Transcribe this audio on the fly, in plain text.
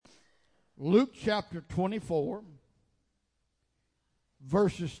Luke chapter 24,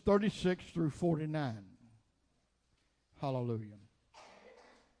 verses 36 through 49. Hallelujah.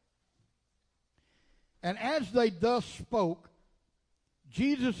 And as they thus spoke,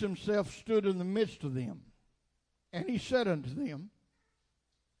 Jesus himself stood in the midst of them, and he said unto them,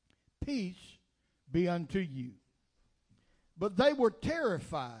 Peace be unto you. But they were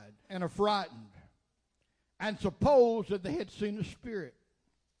terrified and affrighted, and supposed that they had seen a spirit.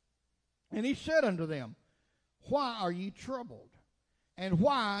 And he said unto them, Why are ye troubled? And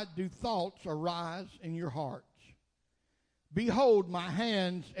why do thoughts arise in your hearts? Behold my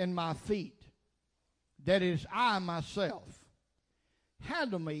hands and my feet, that is I myself.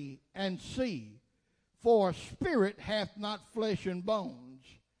 Handle me and see, for a spirit hath not flesh and bones,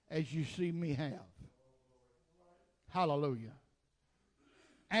 as you see me have. Hallelujah.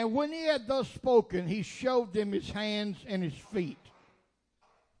 And when he had thus spoken, he showed them his hands and his feet.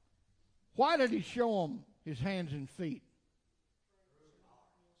 Why did he show them his hands and feet?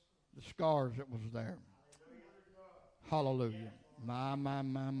 The scars that was there. Hallelujah. My.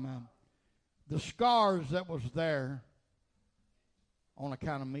 The scars that was there on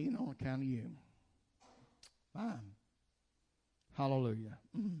account of me and on account of you. Mine. Hallelujah.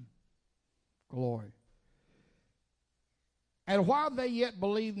 Glory. And while they yet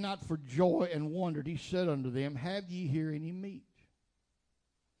believed not for joy and wondered, he said unto them, Have ye here any meat?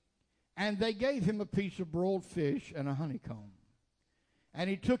 And they gave him a piece of broiled fish and a honeycomb. And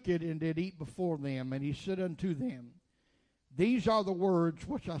he took it and did eat before them. And he said unto them, These are the words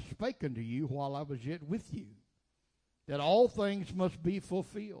which I spake unto you while I was yet with you, that all things must be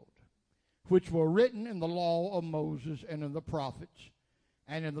fulfilled, which were written in the law of Moses and in the prophets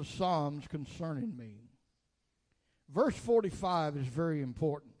and in the Psalms concerning me. Verse 45 is very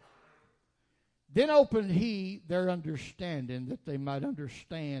important. Then opened he their understanding, that they might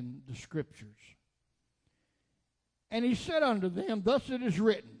understand the Scriptures. And he said unto them, Thus it is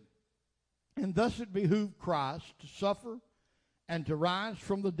written, and thus it behooved Christ to suffer and to rise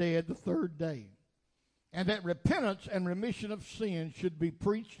from the dead the third day, and that repentance and remission of sins should be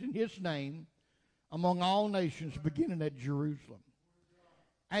preached in his name among all nations, beginning at Jerusalem.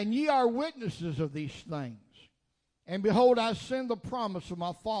 And ye are witnesses of these things. And behold, I send the promise of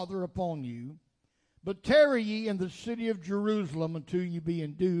my Father upon you. But tarry ye in the city of Jerusalem until ye be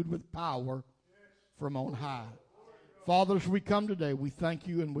endued with power from on high. Father, as we come today, we thank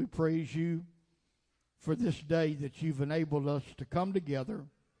you and we praise you for this day that you've enabled us to come together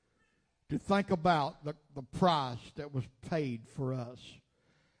to think about the price that was paid for us.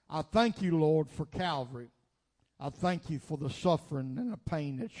 I thank you, Lord, for Calvary. I thank you for the suffering and the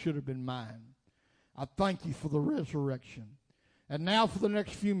pain that should have been mine. I thank you for the resurrection. And now for the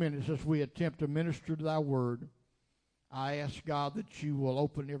next few minutes as we attempt to minister to thy word, I ask, God, that you will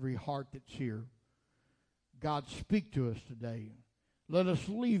open every heart that's here. God, speak to us today. Let us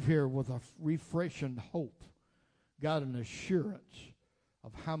leave here with a refreshing hope, God, an assurance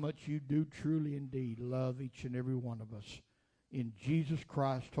of how much you do truly indeed love each and every one of us. In Jesus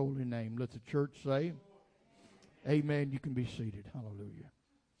Christ's holy name. Let the church say, Amen. You can be seated. Hallelujah.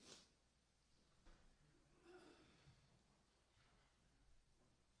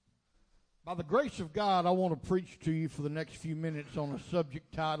 By the grace of God, I want to preach to you for the next few minutes on a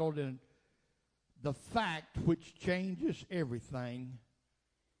subject titled, The Fact Which Changes Everything.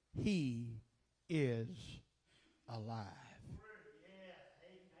 He is alive.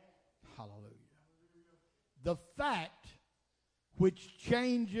 Hallelujah. The fact which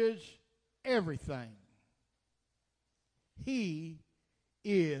changes everything. He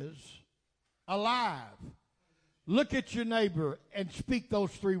is alive. Look at your neighbor and speak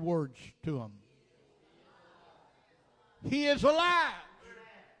those three words to him. He is alive.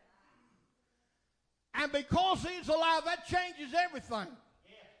 And because he's alive, that changes everything.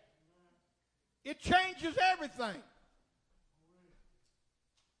 It changes everything.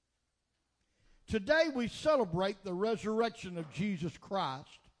 Today we celebrate the resurrection of Jesus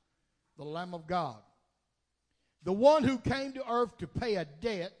Christ, the Lamb of God. The one who came to earth to pay a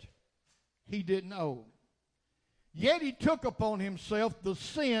debt he didn't owe. Yet he took upon himself the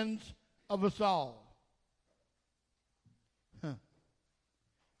sins of us all.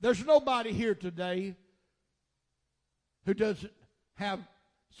 There's nobody here today who doesn't have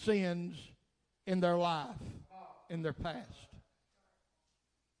sins in their life, in their past.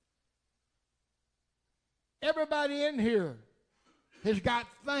 Everybody in here has got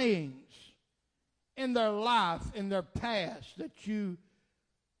things in their life, in their past, that you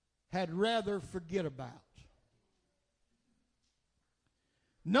had rather forget about.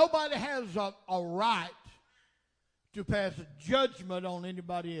 Nobody has a right to pass a judgment on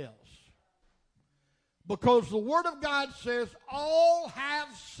anybody else. Because the Word of God says all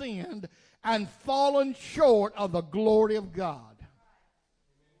have sinned and fallen short of the glory of God.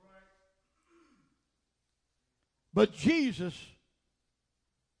 But Jesus,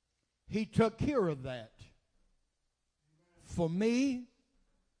 He took care of that for me,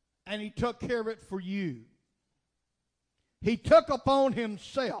 and He took care of it for you. He took upon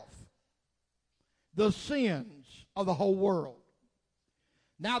Himself the sins of the whole world.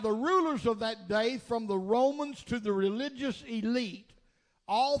 Now, the rulers of that day, from the Romans to the religious elite,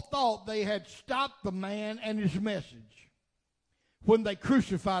 all thought they had stopped the man and his message when they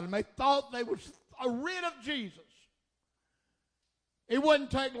crucified him. They thought they was rid of Jesus. It wouldn't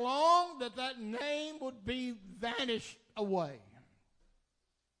take long that name would be vanished away.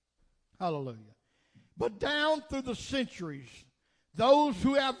 Hallelujah. But down through the centuries, those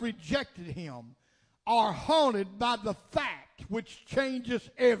who have rejected him are haunted by the fact which changes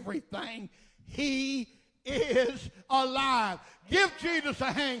everything. He is alive. Give Jesus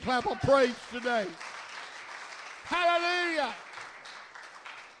a hand clap of praise today. Hallelujah.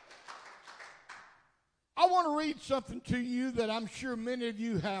 I want to read something to you that I'm sure many of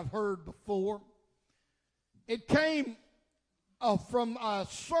you have heard before. It came from a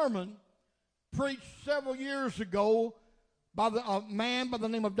sermon preached several years ago by a man by the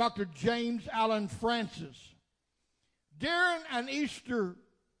name of Dr. James Allen Francis. During an Easter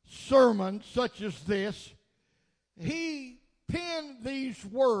sermon such as this, he penned these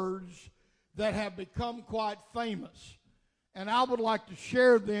words that have become quite famous. And I would like to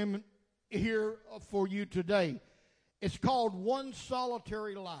share them here for you today. It's called One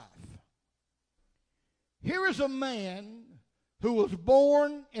Solitary Life. Here is a man who was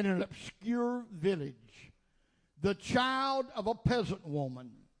born in an obscure village, the child of a peasant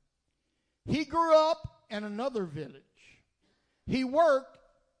woman. He grew up in another village. He worked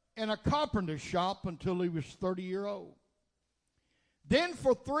in a carpenter shop until he was 30 years old. Then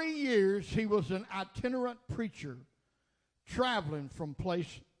for 3 years, he was an itinerant preacher, traveling from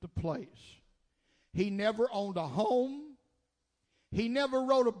place to place. He never owned a home. He never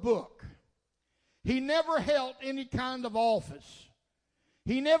wrote a book. He never held any kind of office.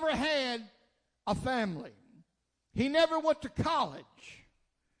 He never had a family. He never went to college.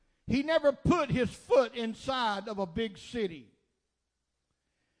 He never put his foot inside of a big city.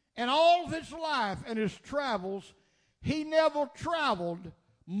 In all of his life and his travels, he never traveled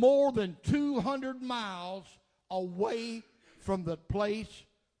more than 200 miles away from the place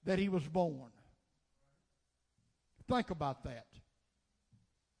that he was born. Think about that.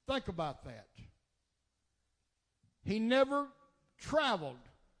 Think about that. He never traveled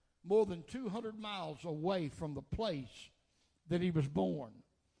more than 200 miles away from the place that he was born.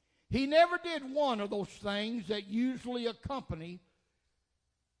 He never did one of those things that usually accompany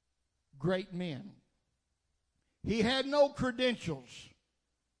great men. He had no credentials.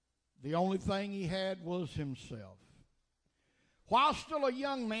 The only thing he had was himself. While still a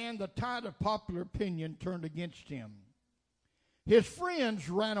young man, the tide of popular opinion turned against him. His friends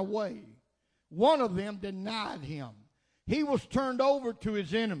ran away. One of them denied him. He was turned over to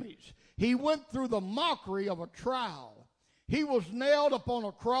his enemies. He went through the mockery of a trial. He was nailed upon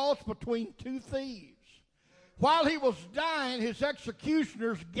a cross between two thieves. While he was dying, his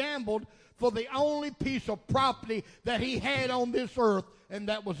executioners gambled for the only piece of property that he had on this earth, and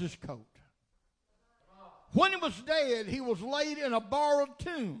that was his coat. When he was dead, he was laid in a borrowed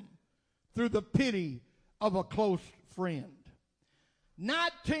tomb through the pity of a close friend.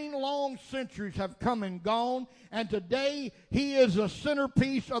 19 long centuries have come and gone, and today he is the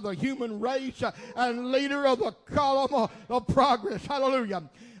centerpiece of the human race and leader of the column of progress. Hallelujah.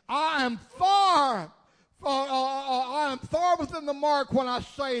 I am far within the mark when I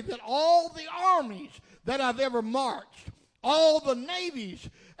say that all the armies that I've ever marched, all the navies,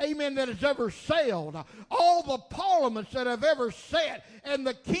 amen, that has ever sailed, all the parliaments that have ever sat, and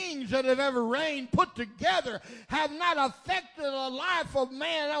the kings that have ever reigned put together have not affected the life of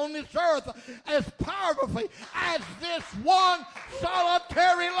man on this earth as powerfully as this one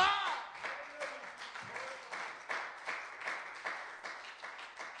solitary life.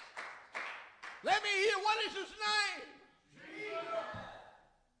 Let me hear, what is his name? Jesus.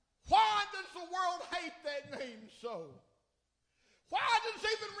 Why does the world hate that name so? Why does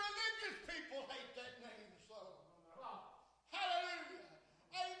even religious people hate that name so? Hallelujah.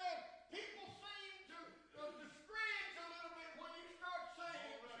 Amen. People seem to cringe a little bit when you start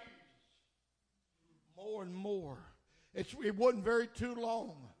saying Jesus. More and more. It wasn't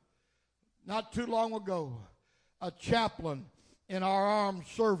not too long ago, a chaplain in our armed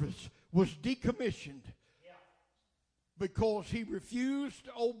service was decommissioned because he refused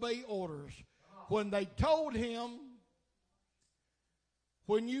to obey orders when they told him,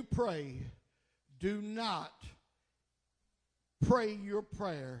 when you pray, do not pray your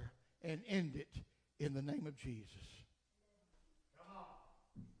prayer and end it in the name of Jesus.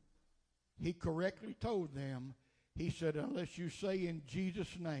 He correctly told them, he said, unless you say in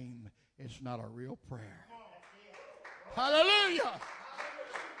Jesus' name, it's not a real prayer. Hallelujah.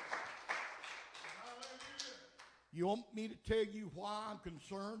 You want me to tell you why I'm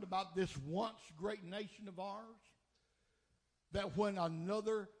concerned about this once great nation of ours? That when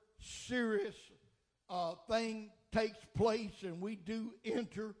another serious thing takes place and we do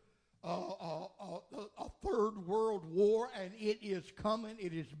enter a third world war, and it is coming,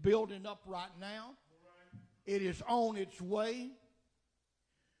 it is building up right now, it is on its way.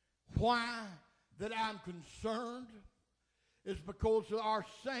 Why that I'm concerned is because our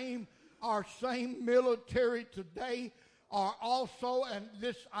same military today are also, and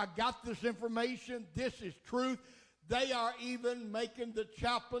this, I got this information, this is truth, they are even making the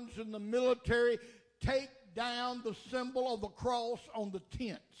chaplains in the military take down the symbol of the cross on the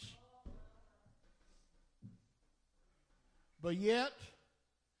tents. But yet,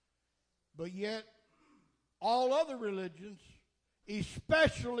 all other religions,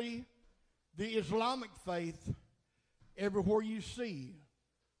 especially the Islamic faith, everywhere you see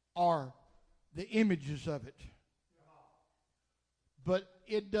are the images of it. But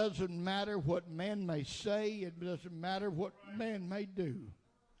it doesn't matter what man may say. It doesn't matter what man may do.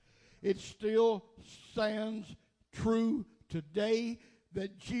 It still stands true today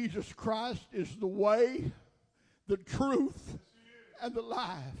that Jesus Christ is the way, the truth, and the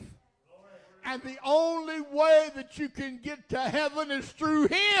life. And the only way that you can get to heaven is through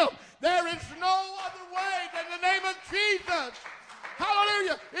him. There is no other way than the name of Jesus.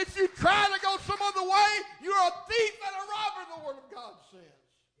 Hallelujah. If you try to go some other way, you're a thief and a robber, the Word of God says.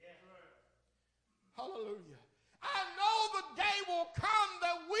 Hallelujah. I know the day will come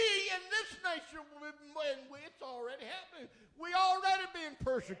that we in this nation, and it's already happening, we already being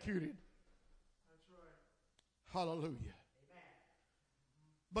persecuted. That's right. Hallelujah. Amen.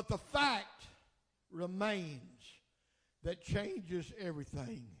 But the fact remains that changes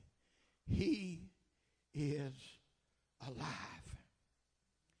everything. He is alive.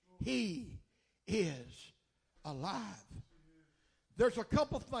 He is alive. There's a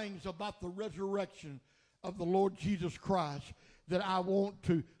couple things about the resurrection of the Lord Jesus Christ that I want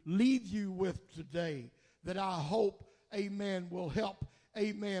to leave you with today, that I hope, amen, will help,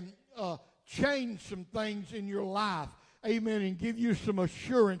 amen, change some things in your life, amen, and give you some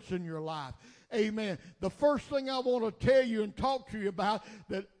assurance in your life, amen. The first thing I want to tell you and talk to you about,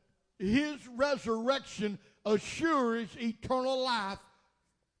 that his resurrection assures eternal life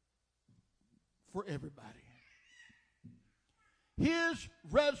for everybody. His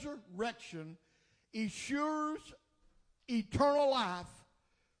resurrection assures eternal life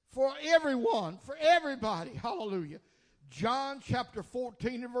for everyone, for everybody. Hallelujah. John chapter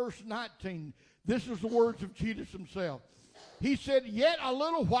 14 and verse 19. This is the words of Jesus himself. He said, yet a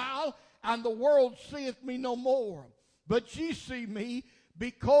little while, and the world seeth me no more. But ye see me,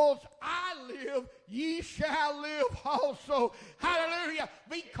 because I live, ye shall live also. Hallelujah.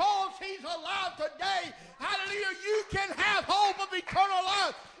 Because he's alive today, hallelujah, you can have hope of eternal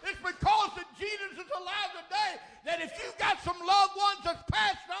life. It's because that Jesus is alive today that if you've got some loved ones that's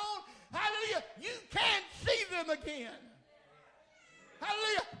passed on, hallelujah, you can't see them again.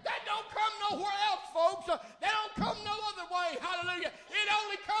 Hallelujah. That don't come nowhere else, folks. That don't come no other way. Hallelujah. It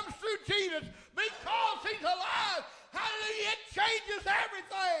only comes through Jesus. Because he's alive, hallelujah, it changes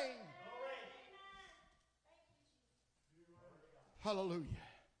everything. Hallelujah.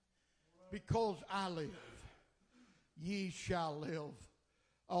 Because I live, ye shall live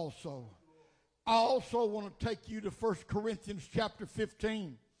also. I also want to take you to 1 Corinthians chapter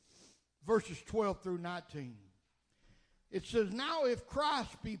 15, verses 12 through 19. It says, now if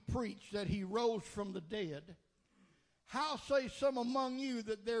Christ be preached that he rose from the dead, how say some among you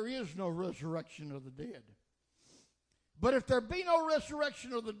that there is no resurrection of the dead? But if there be no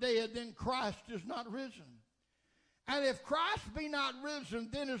resurrection of the dead, then Christ is not risen. And if Christ be not risen,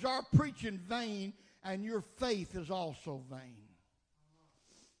 then is our preaching vain, and your faith is also vain.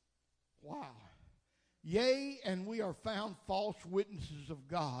 Wow. Yea, and we are found false witnesses of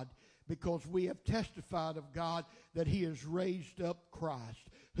God, because we have testified of God that he has raised up Christ,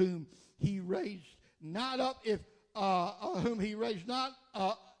 whom he raised not up,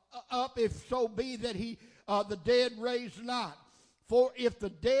 if so be that he the dead raised not. For if the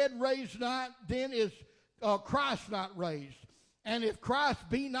dead raised not, then is Christ not raised. And if Christ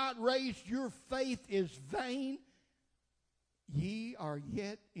be not raised, your faith is vain. ye are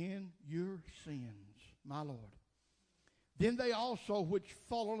yet in your sins, my Lord. Then they also which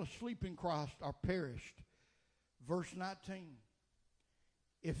fallen asleep in Christ are perished. Verse 19.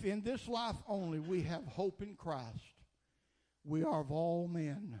 If in this life only we have hope in Christ, we are of all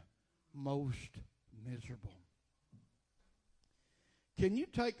men most miserable. Can you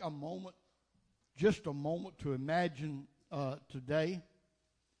take a moment, just a moment, to imagine today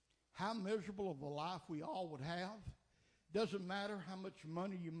how miserable of a life we all would have? Doesn't matter how much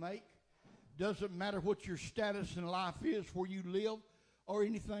money you make. Doesn't matter what your status in life is, where you live, or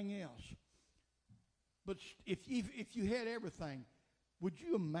anything else. But if you had everything, would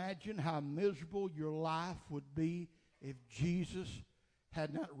you imagine how miserable your life would be if Jesus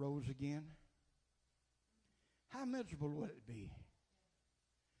had not rose again? How miserable would it be?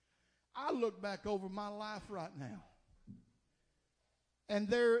 I look back over my life right now, and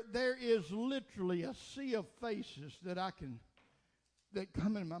there is literally a sea of faces that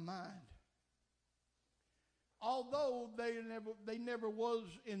come in my mind. Although they never was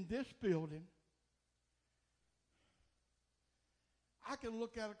in this building, I can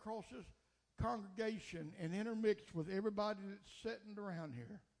look out across this congregation and intermix with everybody that's sitting around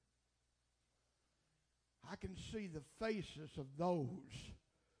here. I can see the faces of those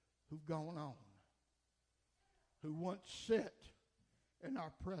who've gone on, who once sat in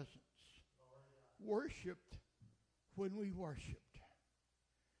our presence, worshiped when we worshiped.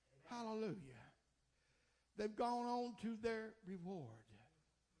 Hallelujah. They've gone on to their reward.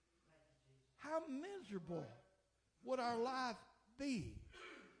 How miserable would our life be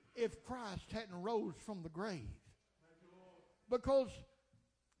if Christ hadn't rose from the grave? Because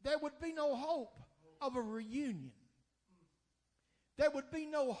there would be no hope of a reunion. There would be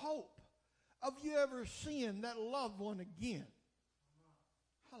no hope of you ever seeing that loved one again.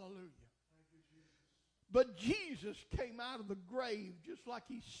 Hallelujah. But Jesus came out of the grave just like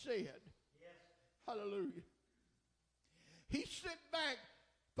he said. Hallelujah. He sent back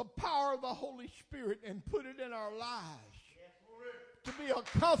the power of the Holy Spirit and put it in our lives to be a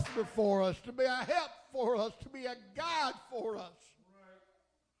comforter for us, to be a help for us, to be a guide for us.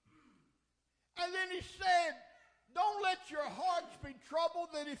 And then he said, don't let your hearts be troubled,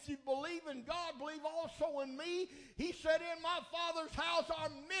 that if you believe in God, believe also in me. He said, in my Father's house are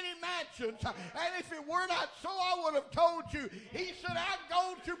many mansions, and if it were not so, I would have told you. He said, I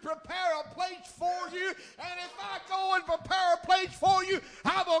go to prepare a place for you, and if I go and prepare a place for you,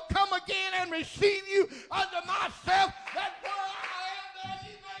 I will come again and receive you unto myself, that where I am, there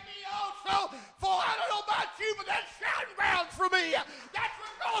you may be also. For I don't know about you, but that's shouting ground for me. That's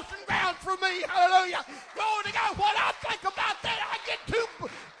rejoicing ground for me. Hallelujah. Glory to God. When I think about that, I get too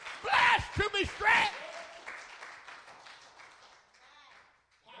blessed to be stretched.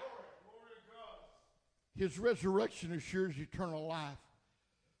 His resurrection assures eternal life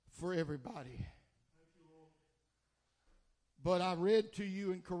for everybody. But I read to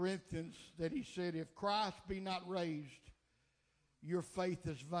you in Corinthians that he said, if Christ be not raised, your faith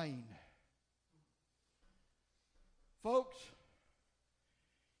is vain. Folks,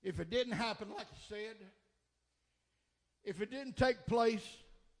 if it didn't happen like he said, if it didn't take place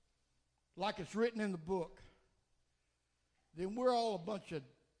like it's written in the book, then we're all a bunch of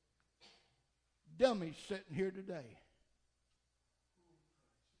dummies sitting here today.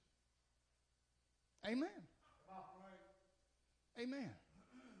 Amen. Amen.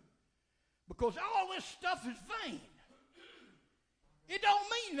 Because all this stuff is vain. It don't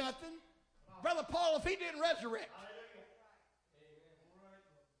mean nothing. Brother Paul, if he didn't resurrect,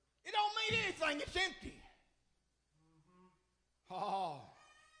 it don't mean anything. It's empty. Oh.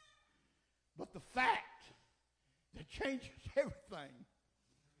 But the fact that changes everything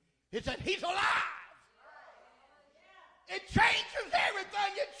is that he's alive. It changes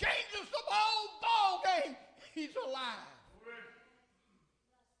everything. It changes the whole ball game. He's alive.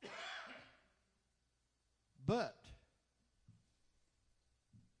 But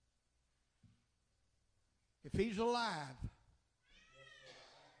if he's alive,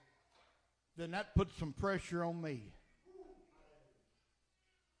 then that puts some pressure on me.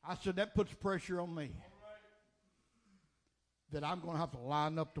 I said that puts pressure on me. That I'm going to have to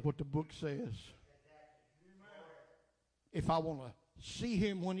line up to what the book says. If I want to see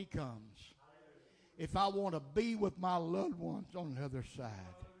him when he comes. If I want to be with my loved ones on the other side.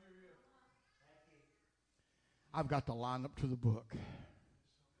 I've got to line up to the book.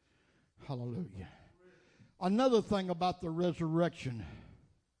 Hallelujah. Another thing about the resurrection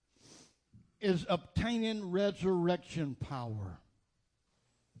is obtaining resurrection power.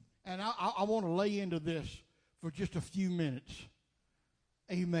 And I want to lay into this for just a few minutes.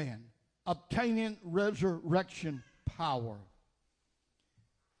 Amen. Obtaining resurrection power.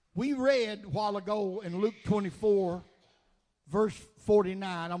 We read a while ago in Luke 24, verse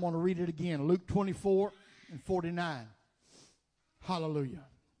 49. I'm going to read it again. Luke 24 and 49. Hallelujah.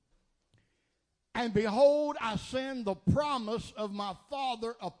 And behold, I send the promise of my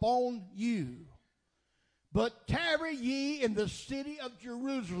Father upon you. But tarry ye in the city of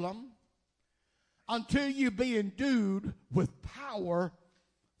Jerusalem until you be endued with power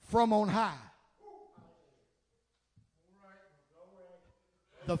from on high.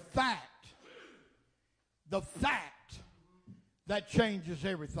 The fact that changes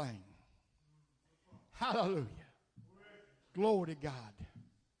everything. Hallelujah. Glory to God.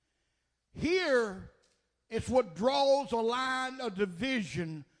 Here is what draws a line of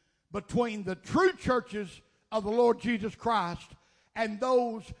division between the true churches of the Lord Jesus Christ and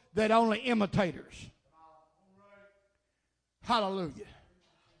those that only imitators. Hallelujah.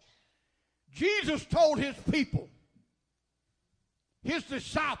 Jesus told his people, his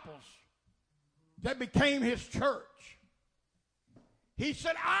disciples that became his church. He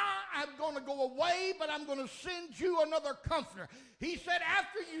said, I am going to go away, but I'm going to send you another comforter. He said,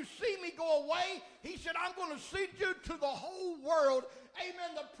 after you see me go away, he said, I'm going to send you to the whole world,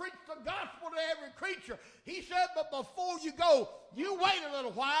 amen, to preach the gospel to every creature. He said, but before you go, you wait a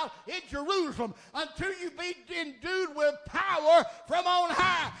little while in Jerusalem until you be endued with power from on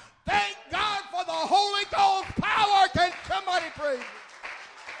high. Thank God for the Holy Ghost power. Can somebody praise it?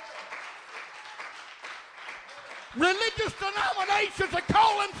 Religious denominations that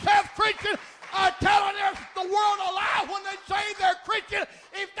call themselves Christian are telling the world a lie when they say they're Christian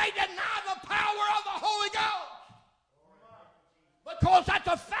if they deny the power of the Holy Ghost. Because that's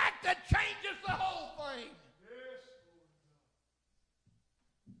a fact that changes the whole thing.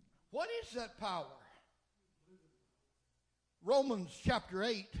 What is that power? Romans chapter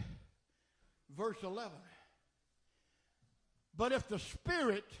 8, verse 11. But if the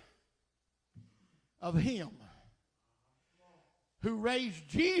Spirit of him who raised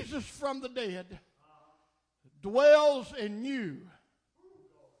Jesus from the dead dwells in you.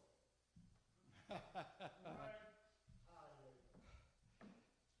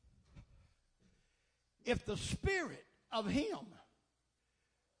 If the Spirit of him,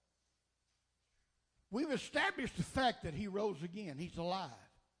 we've established the fact that he rose again. He's alive.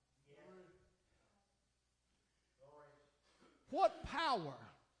 What power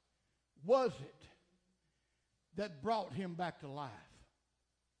was it that brought him back to life?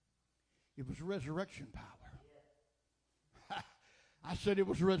 It was resurrection power. I said it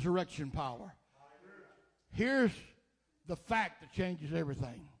was resurrection power. Here's the fact that changes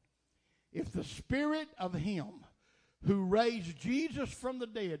everything. If the Spirit of him who raised Jesus from the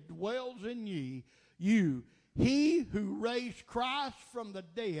dead dwells in you, he who raised Christ from the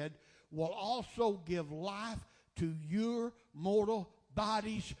dead will also give life to your mortal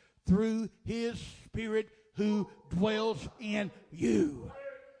bodies through his Spirit who dwells in you.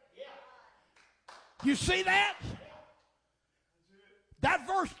 You see that? That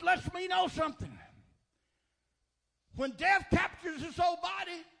verse lets me know something. When death captures this old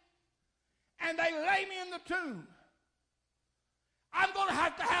body and they lay me in the tomb, I'm going to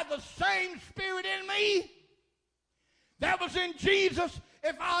have the same Spirit in me that was in Jesus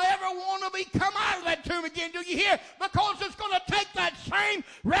if I ever want to come out of that tomb again. Do you hear? Because it's going to take that same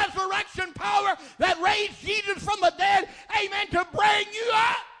resurrection power that raised Jesus from the dead, amen, to bring you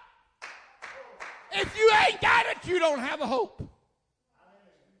up. If you ain't got it, you don't have a hope.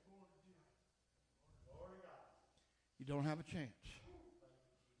 You don't have a chance.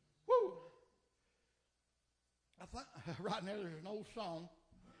 Woo! I thought right now there's an old song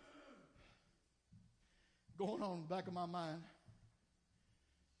going on in the back of my mind.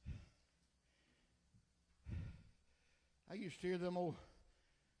 I used to hear them old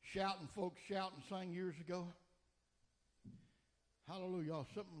folks shout and sing years ago. Hallelujah.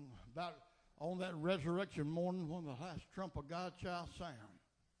 Something about on that resurrection morning when the last trump of God shall sound.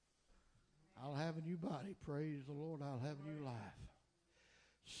 I'll have a new body. Praise the Lord. I'll have a new life.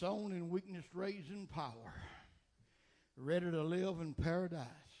 Sown in weakness, raised in power. Ready to live in paradise.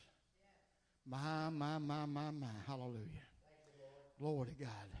 My. Hallelujah. Glory to God.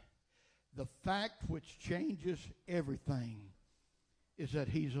 The fact which changes everything is that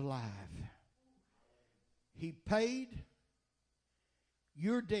he's alive. He paid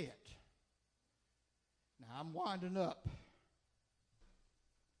your debt. Now I'm winding up.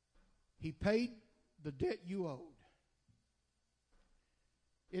 He paid the debt you owed.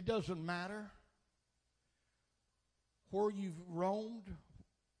 It doesn't matter where you've roamed,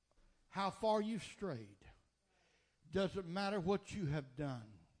 how far you've strayed. Doesn't matter what you have done.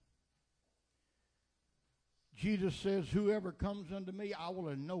 Jesus says, whoever comes unto me, I will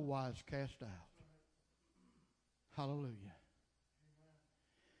in no wise cast out. Hallelujah.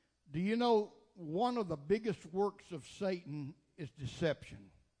 Do you know one of the biggest works of Satan is deception?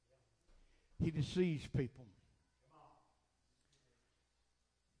 He deceives people.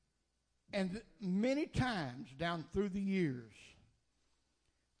 And many times down through the years,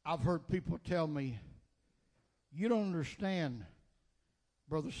 I've heard people tell me, you don't understand,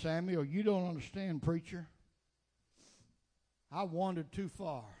 Brother Sammy, or you don't understand, preacher. I wandered too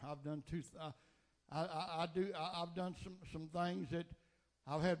far. I've done I've done some things that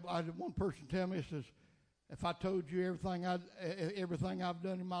I had one person tell me, he says, if I told you everything I've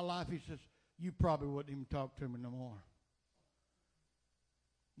done in my life, he says, you probably wouldn't even talk to me no more.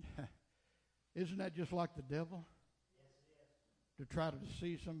 Isn't that just like the devil? Yes, it is. To try to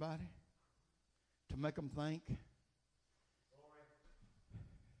deceive somebody, to make them think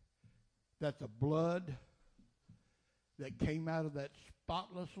that the blood that came out of that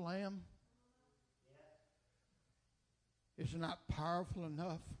spotless lamb is not powerful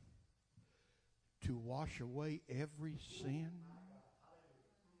enough to wash away every sin.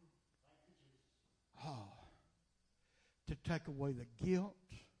 Oh, to take away the guilt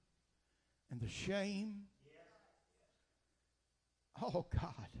and the shame. Oh,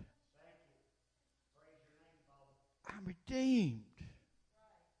 God. I'm redeemed.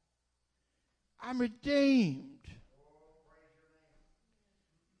 I'm redeemed.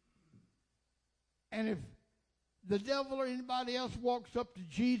 And if the devil or anybody else walks up to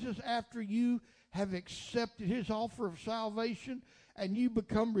Jesus after you have accepted his offer of salvation and you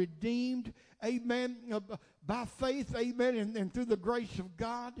become redeemed, amen, by faith, amen, and through the grace of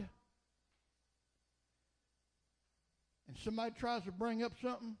God, and somebody tries to bring up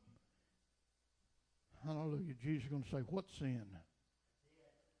something, hallelujah, Jesus is going to say, what sin?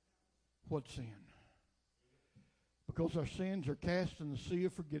 What sin? Because our sins are cast in the sea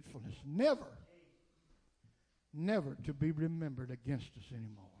of forgetfulness. Never to be remembered against us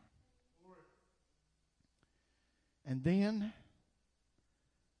anymore. And then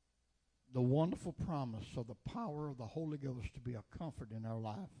the wonderful promise of the power of the Holy Ghost to be a comfort in our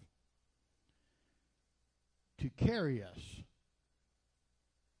life, to carry us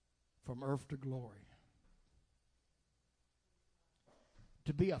from earth to glory,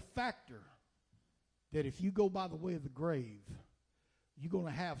 to be a factor that if you go by the way of the grave, you're going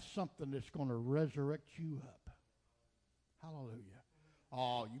to have something that's going to resurrect you up. Hallelujah.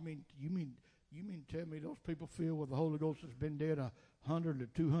 Oh, you mean to tell me those people filled with the Holy Ghost that's been dead 100 to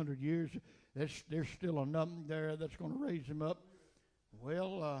 200 years, there's still enough there that's going to raise them up?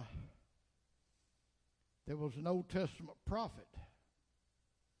 Well, there was an Old Testament prophet,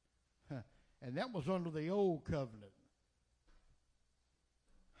 and that was under the Old Covenant.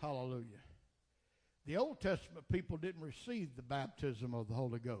 Hallelujah. The Old Testament people didn't receive the baptism of the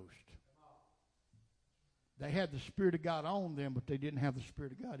Holy Ghost. They had the Spirit of God on them, but they didn't have the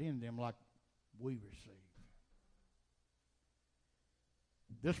Spirit of God in them like we receive.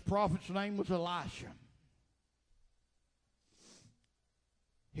 This prophet's name was Elisha.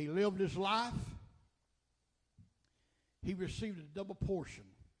 He lived his life. He received a double portion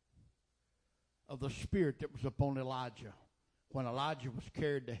of the Spirit that was upon Elijah when Elijah was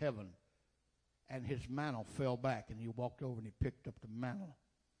carried to heaven and his mantle fell back, and he walked over and he picked up the mantle.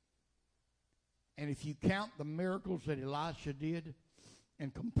 And if you count the miracles that Elisha did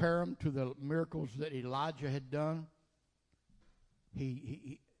and compare them to the miracles that Elijah had done,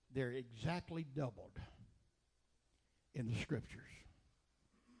 they're exactly doubled in the Scriptures.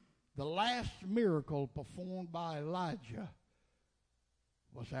 The last miracle performed by Elijah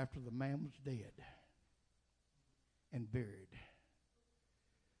was after the man was dead and buried.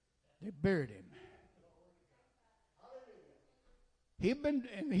 They buried him. He'd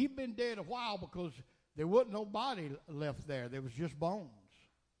been dead a while because there wasn't no body left there. There was just bones.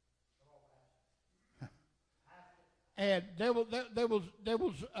 And there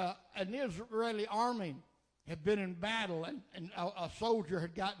was an Israeli army had been in battle, and a soldier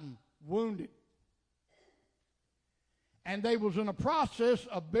had gotten wounded. And they was in a process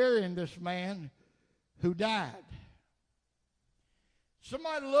of burying this man who died.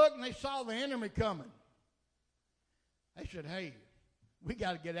 Somebody looked and they saw the enemy coming. They said, hey, we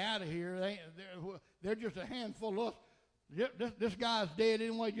got to get out of here. They're just a handful of us. This guy's dead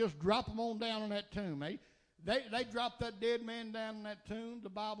anyway. Just drop him on down in that tomb. They dropped that dead man down in that tomb, the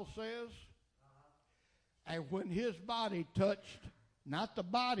Bible says. And when his body touched, not the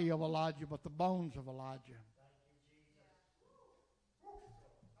body of Elijah, but the bones of Elijah,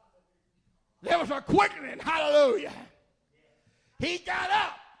 there was a quickening. Hallelujah. He got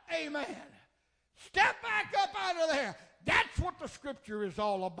up. Amen. Step back up out of there. That's what the scripture is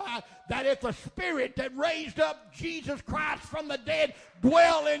all about. That if the spirit that raised up Jesus Christ from the dead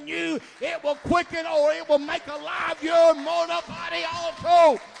dwell in you, it will quicken or it will make alive your mortal body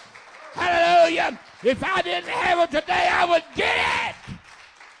also. Hallelujah. If I didn't have it today, I would get it.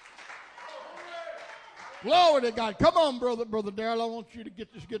 Glory to God. Come on, Brother Darrell. I want you to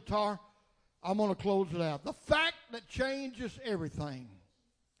get this guitar. I'm going to close it out. The fact that changes everything.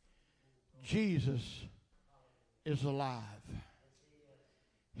 Jesus is alive.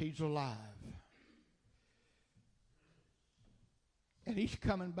 He's alive. And he's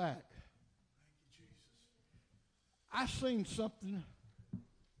coming back. I seen something.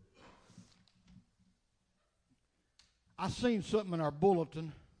 I seen something in our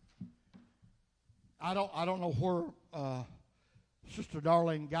bulletin. I don't know where Sister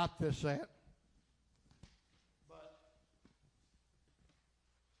Darlene got this at. But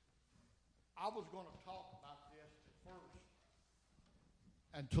I was going to talk about this at first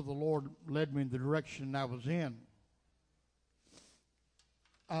until the Lord led me in the direction I was in.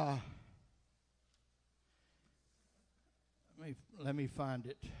 Let me find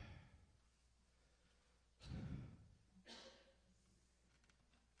it.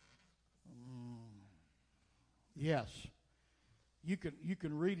 Yes, you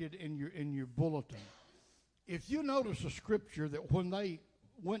can read it in your bulletin. If you notice a scripture that when they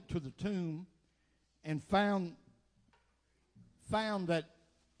went to the tomb and found that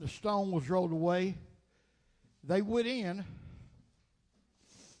the stone was rolled away, they went in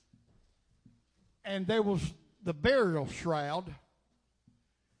and there was the burial shroud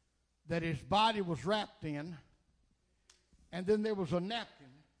that his body was wrapped in, and then there was a napkin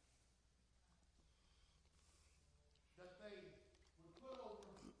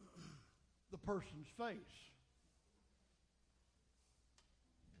the person's face.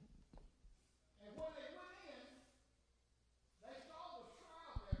 And when they went in, they saw the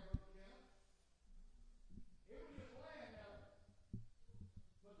shroud there, Brother Jim. It was just laying there.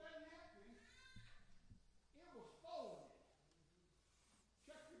 But that napkin, it was folded.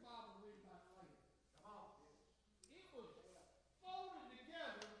 Check your Bible and read about it later. Come on. It was folded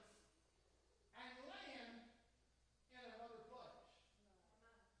together and laying in another place.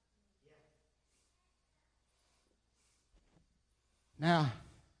 Now,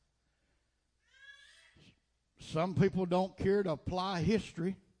 some people don't care to apply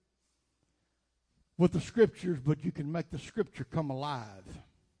history with the scriptures, but you can make the scripture come alive.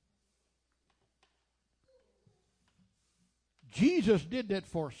 Jesus did that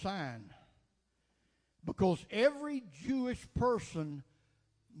for a sign because every Jewish person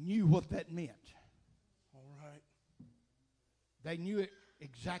knew what that meant. All right. They knew it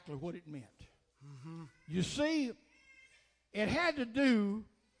exactly what it meant. Mm-hmm. You see, it had to do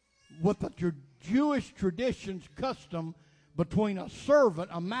with the Jewish traditions, custom between a servant,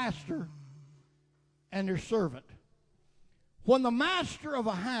 a master, and their servant. When the master of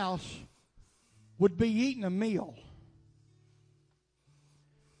a house would be eating a meal,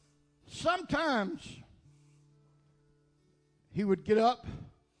 sometimes he would get up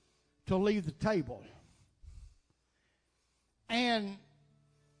to leave the table. And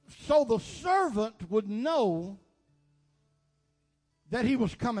so the servant would know that he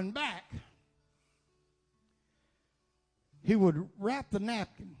was coming back. He would wrap the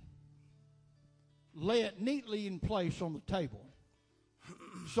napkin, lay it neatly in place on the table.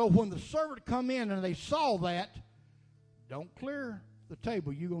 So when the servant come in and they saw that, don't clear the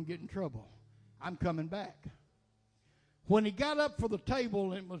table, you're going to get in trouble. I'm coming back. When he got up for the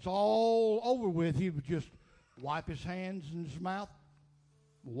table and it was all over with, he would just wipe his hands and his mouth,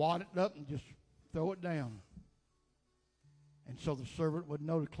 wad it up, and just throw it down. And so the servant would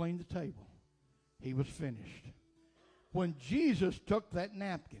know to clean the table. He was finished. When Jesus took that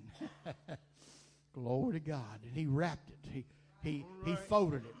napkin, glory to God, and he wrapped it, he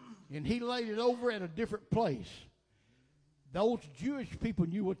folded it, and he laid it over at a different place. Those Jewish people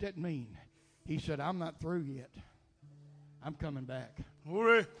knew what that meant. He said, I'm not through yet. I'm coming back.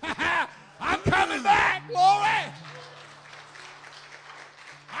 Glory. I'm coming back, glory.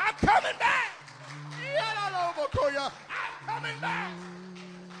 I'm coming back. I'm coming back.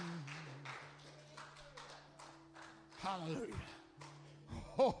 Hallelujah.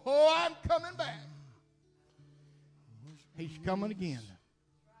 Oh, I'm coming back. He's coming again.